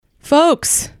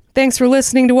Folks, thanks for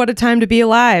listening to What a Time to Be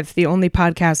Alive, the only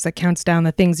podcast that counts down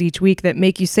the things each week that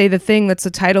make you say the thing that's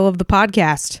the title of the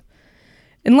podcast.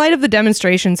 In light of the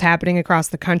demonstrations happening across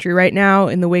the country right now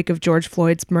in the wake of George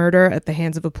Floyd's murder at the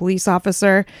hands of a police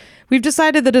officer, we've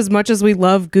decided that as much as we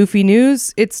love goofy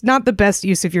news, it's not the best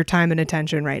use of your time and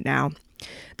attention right now.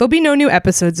 There'll be no new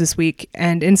episodes this week,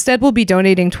 and instead we'll be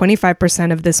donating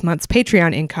 25% of this month's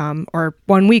Patreon income, or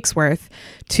 1 week's worth,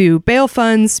 to bail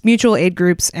funds, mutual aid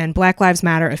groups, and Black Lives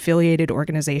Matter affiliated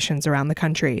organizations around the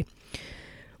country.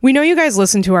 We know you guys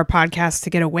listen to our podcast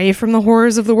to get away from the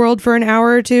horrors of the world for an hour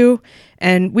or two,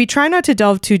 and we try not to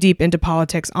delve too deep into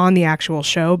politics on the actual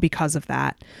show because of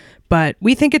that. But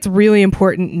we think it's really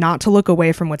important not to look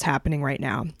away from what's happening right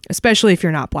now, especially if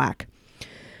you're not Black.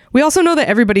 We also know that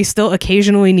everybody still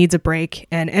occasionally needs a break,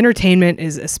 and entertainment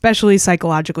is especially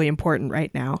psychologically important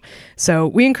right now. So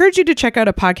we encourage you to check out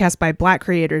a podcast by Black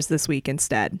creators this week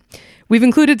instead. We've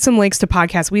included some links to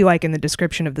podcasts we like in the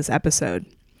description of this episode.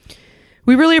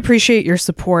 We really appreciate your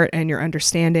support and your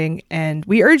understanding, and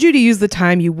we urge you to use the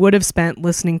time you would have spent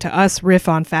listening to us riff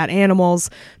on fat animals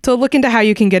to look into how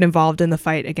you can get involved in the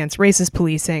fight against racist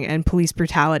policing and police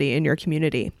brutality in your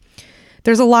community.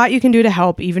 There's a lot you can do to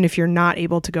help, even if you're not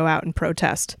able to go out and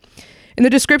protest. In the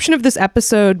description of this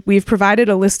episode, we've provided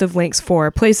a list of links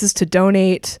for places to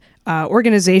donate,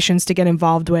 organizations to get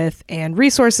involved with, and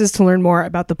resources to learn more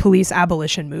about the police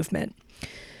abolition movement.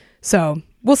 So,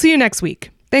 we'll see you next week.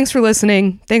 Thanks for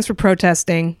listening. Thanks for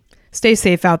protesting. Stay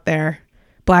safe out there.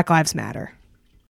 Black Lives Matter.